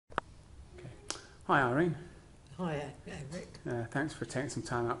Hi Irene. Hi, Eric. Thanks for taking some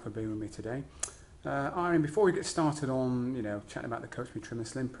time out for being with me today. Irene, before we get started on, chatting about the Coach Me Trim and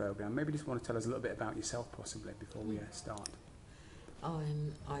Slim program, maybe just want to tell us a little bit about yourself possibly before we start.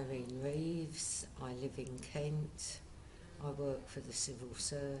 I'm Irene Reeves. I live in Kent. I work for the civil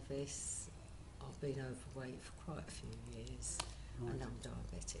service. I've been overweight for quite a few years, Right. and I'm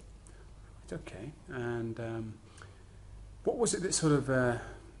diabetic. It's okay. And what was it that sort of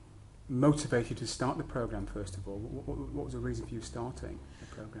motivated you to start the program first of all? What was the reason for you starting the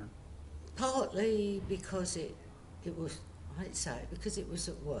program? Partly because it was, I'd say, because it was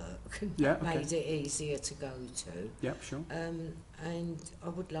at work. Yeah, okay. Made it easier to go to. Yep, sure. And I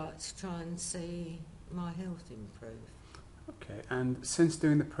would like to try and see my health improve. Okay. And since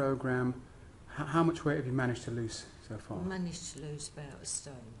doing the program, how much weight have you managed to lose so far? I managed to lose about a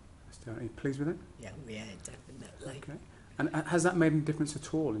stone. Are you pleased with it? Yeah, definitely. Okay. And has that made any difference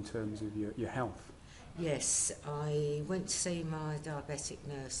at all in terms of your health? Yes, I went to see my diabetic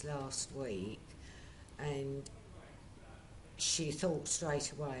nurse last week, and she thought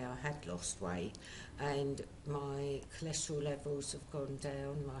straight away I had lost weight, and my cholesterol levels have gone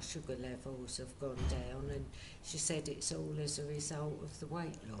down, my sugar levels have gone down, and she said it's all as a result of the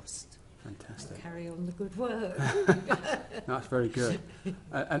weight loss. Fantastic. And carry on the good work. That's very good.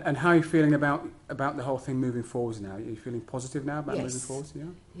 And how are you feeling about the whole thing moving forwards now? Are you feeling positive now about moving forwards? Yeah.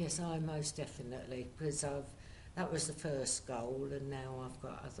 Yes, I most definitely, because that was the first goal, and now I've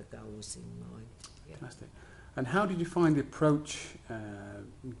got other goals in mind. Yeah. Fantastic. And how did you find the approach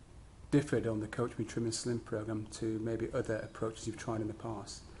differed on the Coach Me Trim and Slim program to maybe other approaches you've tried in the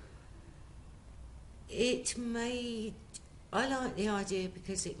past? I like the idea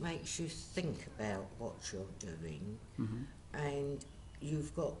because it makes you think about what you're doing, and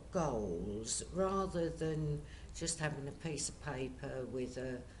you've got goals rather than just having a piece of paper with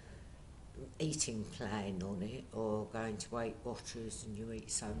a eating plan on it, or going to Weight Watchers and you eat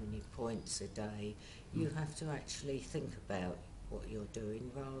so many points a day. You have to actually think about what you're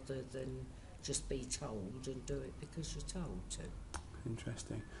doing rather than just be told and do it because you're told to.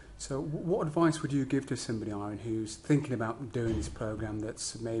 Interesting. So what advice would you give to somebody, Irene, who's thinking about doing this program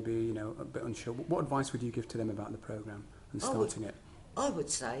that's maybe, a bit unsure? What advice would you give to them about the program and starting it? I would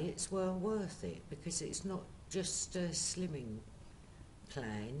say it's well worth it, because it's not just a slimming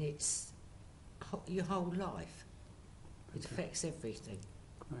plan, it's your whole life. It affects everything.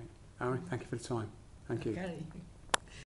 Great. Irene, thank you for the time. Thank you. Okay.